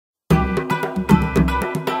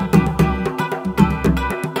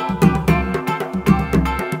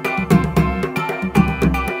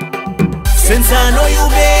Since I know you,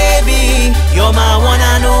 baby, you're my one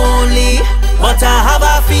and only. But I have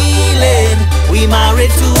a feeling we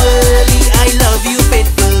married too early. I love you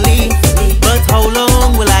faithfully, but how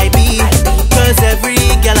long will I be? Cause every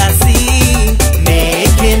girl I see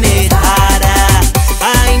making it harder.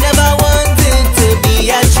 I never wanted to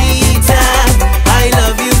be a cheater. I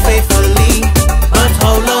love you faithfully, but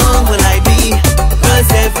how long will I be?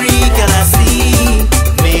 Cause every girl I see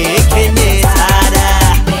making it harder.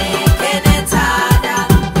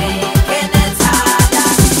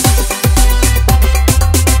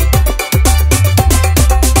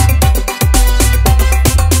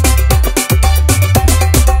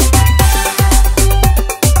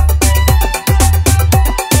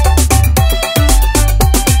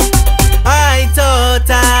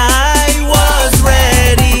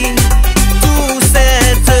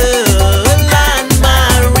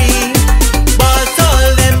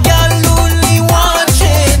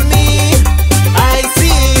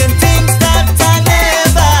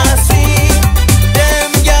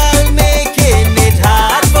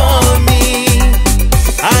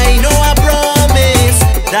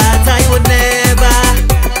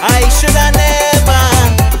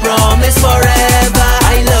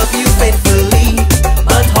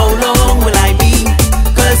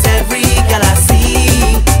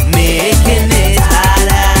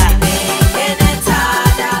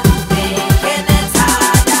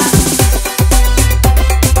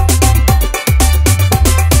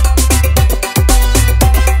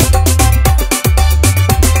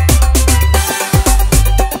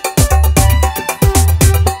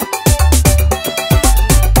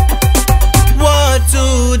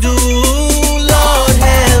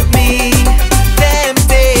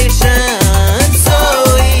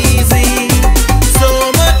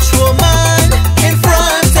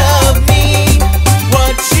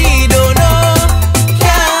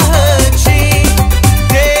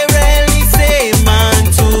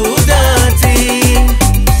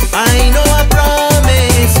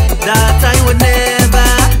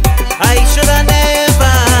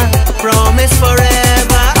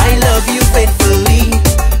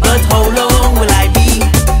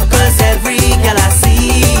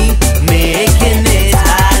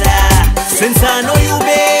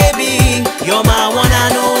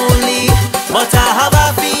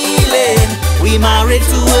 Married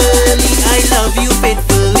too early, I love you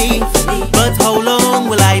faithfully, but how long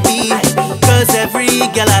will I be? Cause every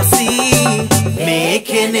girl I see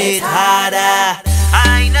making it harder.